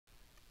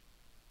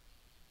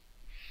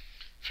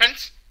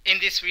Friends, in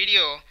this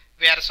video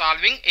we are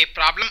solving a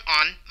problem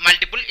on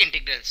multiple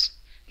integrals.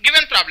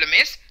 Given problem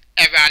is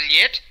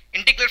evaluate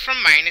integral from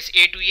minus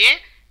a to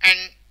a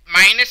and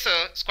minus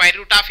square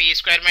root of a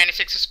square minus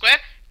x square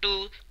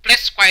to plus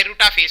square root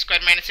of a square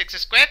minus x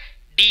square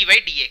dy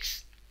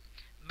dx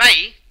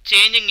by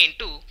changing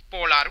into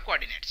polar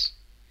coordinates.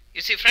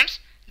 You see friends,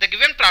 the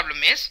given problem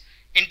is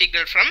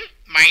integral from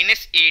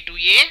minus a to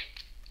a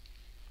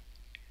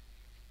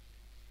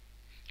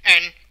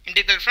and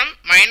integral from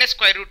minus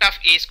square root of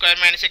a square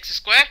minus x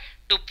square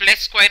to plus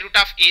square root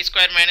of a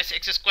square minus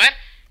x square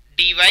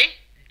dy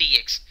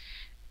dx.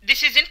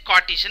 This is in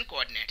Cartesian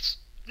coordinates.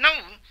 Now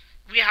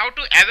we have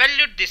to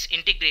evaluate this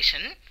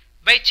integration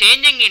by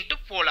changing into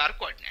polar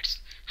coordinates.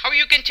 How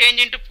you can change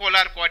into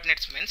polar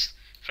coordinates means,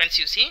 friends,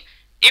 you see,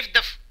 if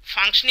the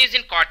function is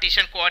in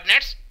Cartesian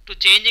coordinates, to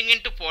changing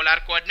into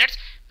polar coordinates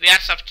we are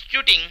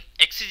substituting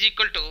x is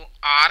equal to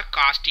r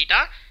cos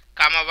theta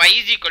comma y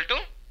is equal to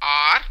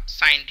r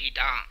sin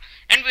theta,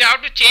 and we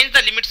have to change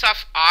the limits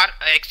of r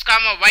x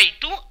comma y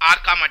to r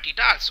comma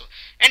theta also,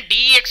 and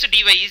dx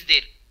dy is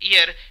there.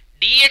 Here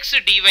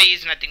dx dy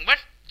is nothing but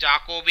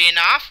Jacobian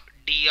of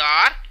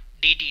dr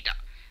d theta.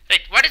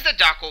 Right, what is the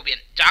Jacobian?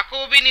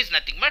 Jacobian is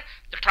nothing but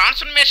the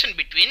transformation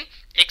between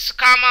x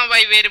comma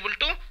y variable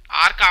to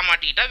r comma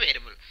theta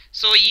variable.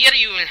 So here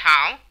you will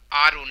have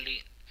r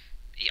only.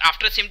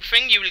 After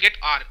simplifying you will get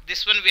r.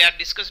 This one we have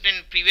discussed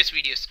in previous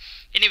videos.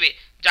 Anyway,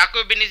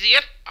 Jacobian is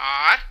here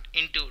r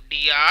into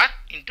dr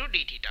into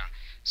d theta.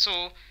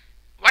 So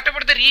what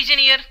about the region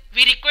here?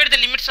 We require the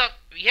limits of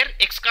here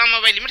x comma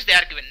y limits, they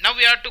are given. Now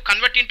we have to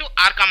convert into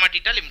r comma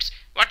theta limits.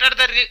 What are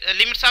the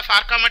limits of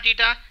r comma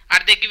theta?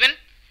 Are they given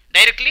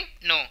directly?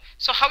 No.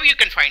 So how you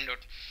can find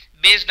out?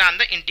 Based on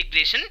the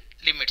integration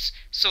limits.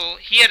 So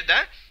here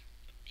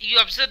you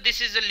observe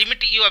this is a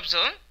limit, you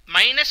observe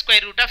minus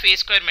square root of a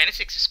square minus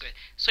x square.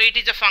 So it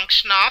is a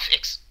function of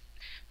x.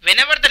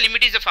 Whenever the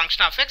limit is a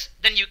function of x,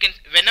 then you can,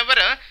 whenever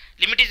a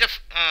limit is a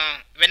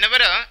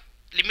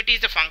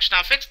function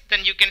of x,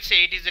 then you can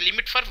say it is a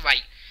limit for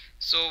y.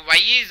 So y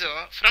is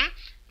from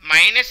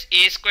minus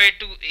a square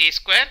to a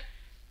square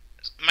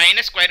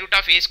minus square root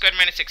of a square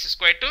minus x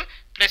square to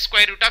plus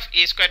square root of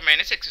a square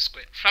minus x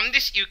square. From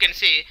this you can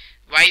say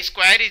y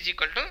square is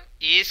equal to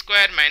a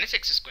square minus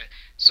x square.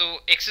 So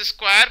x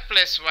square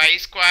plus y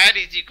square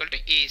is equal to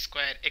a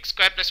square. X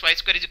square plus y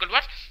square is equal to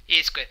what?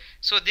 A square.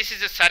 So this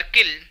is a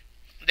circle.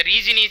 The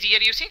region is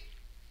here, you see.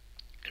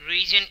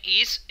 Region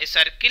is a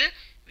circle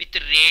with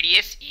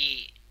radius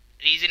a.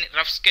 Region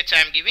rough sketch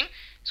I am giving.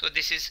 So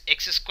this is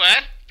x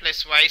square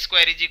plus y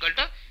square is equal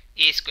to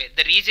a square.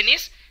 The region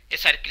is a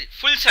circle,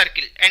 full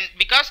circle, and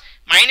because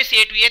minus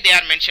a to a they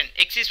are mentioned.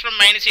 X is from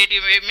minus a to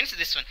a means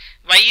this one.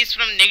 Y is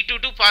from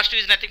negative to positive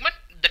is nothing but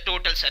the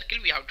total circle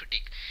we have to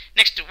take.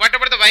 Next, what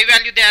about the y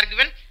value they are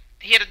given?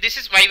 Here this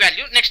is y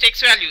value. Next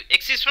x value.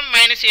 X is from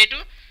minus a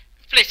to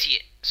plus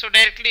a. So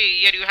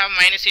directly here you have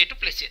minus a to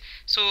plus a.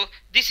 So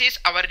this is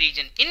our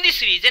region. In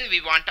this region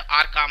we want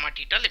r comma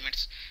theta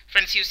limits.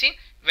 Friends, you see,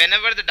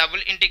 whenever the double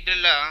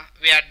integral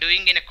we are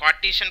doing in a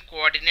Cartesian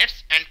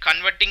coordinates and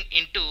converting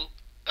into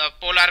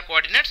polar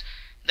coordinates,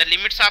 the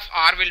limits of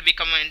r will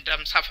become in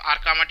terms of r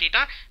comma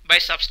theta by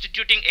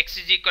substituting x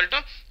is equal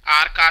to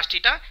r cos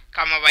theta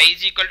comma y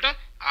is equal to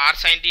r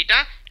sin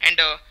theta, and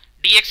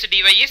dx dy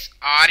is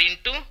r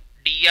into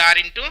dr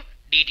into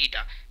d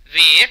theta,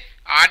 where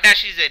r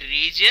dash is a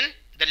region,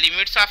 the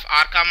limits of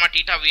r comma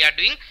theta we are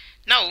doing.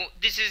 Now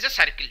this is a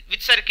circle.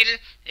 Which circle?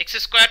 X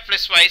square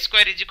plus y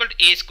square is equal to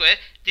a square.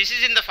 This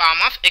is in the form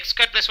of x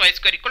square plus y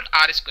square equal to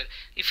r square.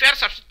 If you are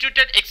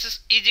substituted x is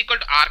equal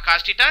to r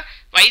cos theta,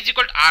 y is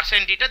equal to r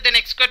sin theta, then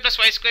x square plus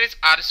y square is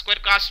r square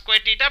cos square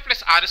theta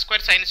plus r square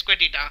sin square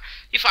theta.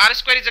 If r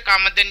square is a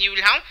common, then you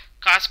will have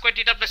cos square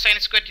theta plus sin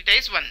square theta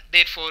is 1.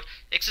 Therefore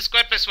x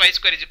square plus y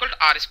square is equal to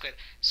r square.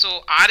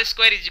 So r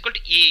square is equal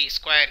to a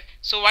square.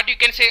 So what you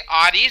can say,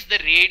 r is the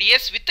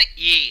radius with the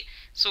a.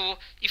 So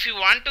if you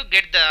want to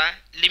get the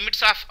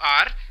limits of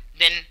r,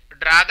 then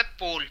draw the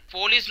pole.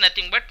 Pole is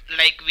nothing but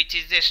like which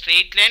is a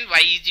straight line,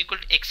 y is equal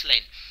to x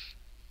line.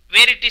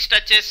 Where it is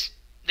touches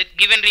the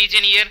given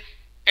region here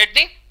at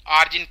the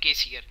origin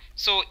case here.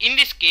 So in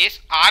this case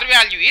r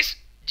value is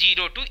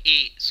 0 to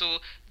a. So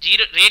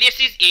 0 radius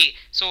is a.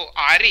 So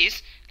r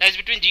is lies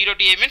between 0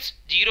 to a means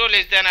 0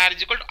 less than r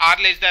is equal to r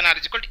less than r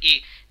is equal to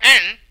a.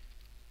 And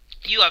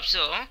you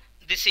observe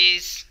this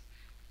is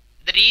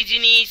the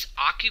region is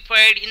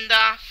occupied in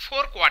the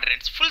 4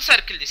 quadrants, full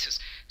circle this is.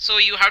 So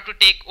you have to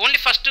take only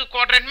first 2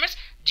 quadrant means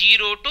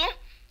 0 to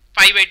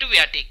pi by 2 we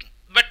are taking.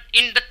 But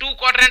in the 2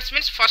 quadrants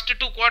means first 2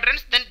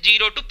 quadrants, then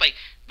 0 to pi.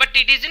 But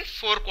it is in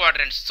 4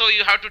 quadrants. So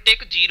you have to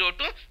take 0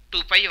 to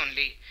 2 pi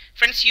only.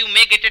 Friends, you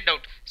may get a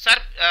doubt. Sir,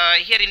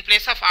 here in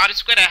place of r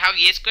square I have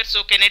a square.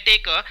 So can I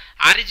take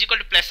r is equal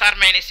to plus or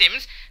minus a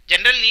means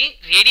generally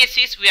radius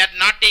is we are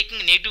not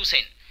taking negative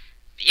sign.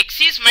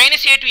 X is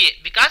minus a to a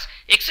because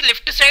x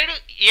left side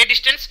a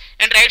distance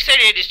and right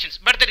side a distance,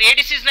 but the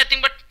radius is nothing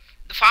but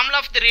the formula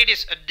of the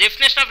radius,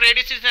 definition of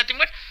radius is nothing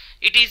but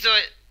it is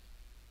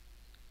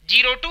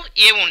 0 to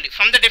a only.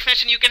 From the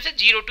definition you can say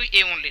 0 to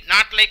a only,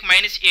 not like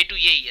minus a to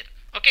a here.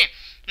 Okay,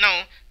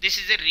 now this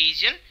is a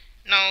region.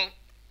 Now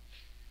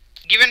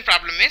given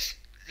problem is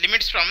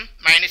limits from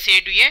minus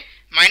a to a,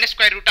 minus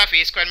square root of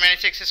a square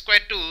minus x square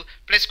to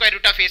plus square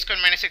root of a square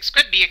minus x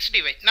square dx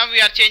dy. Now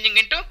we are changing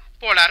into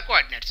polar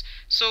coordinates.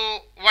 So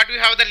what we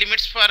have the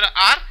limits for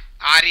r?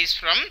 R is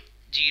from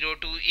 0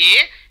 to a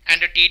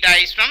and theta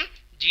is from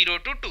 0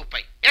 to 2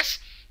 pi. Yes.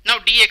 Now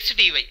dx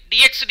dy.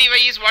 Dx dy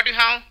is what you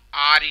have?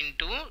 R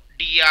into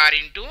dr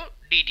into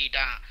d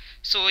theta.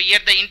 So here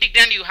the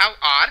integrand you have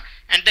r,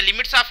 and the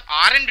limits of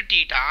r and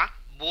theta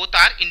both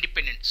are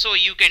independent. So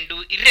you can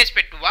do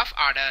irrespective of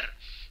order.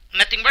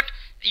 Nothing but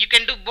you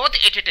can do both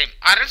at a time,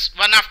 or else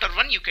one after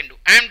one you can do.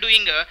 I am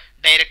doing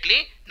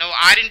directly. Now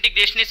r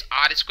integration is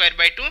r square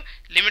by 2,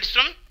 limits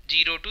from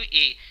 0 to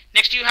a.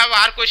 Next you have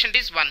r quotient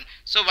is 1.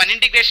 So 1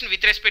 integration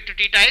with respect to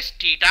theta is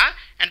theta,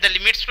 and the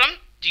limits from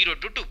 0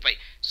 to 2 pi.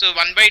 So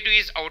 1 by 2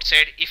 is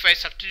outside. If I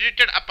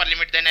substituted upper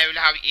limit, then I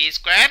will have a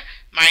square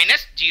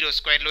minus 0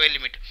 square lower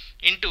limit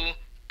into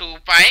 2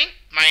 pi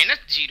minus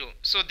 0.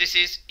 So this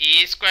is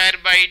a square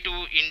by 2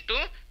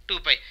 into 2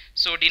 pi.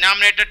 So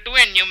denominator 2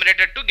 and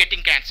numerator 2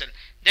 getting cancelled.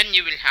 Then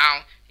you will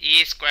have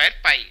a square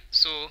pi.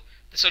 So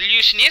the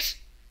solution is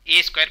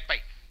a square pi.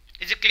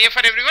 Is it clear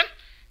for everyone?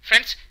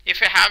 Friends, if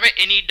you have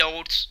any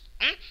doubts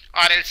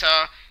or else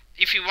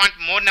if you want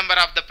more number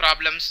of the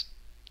problems,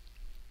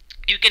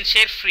 you can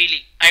share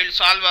freely. I will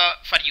solve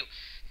for you.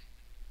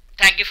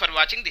 Thank you for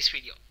watching this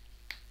video.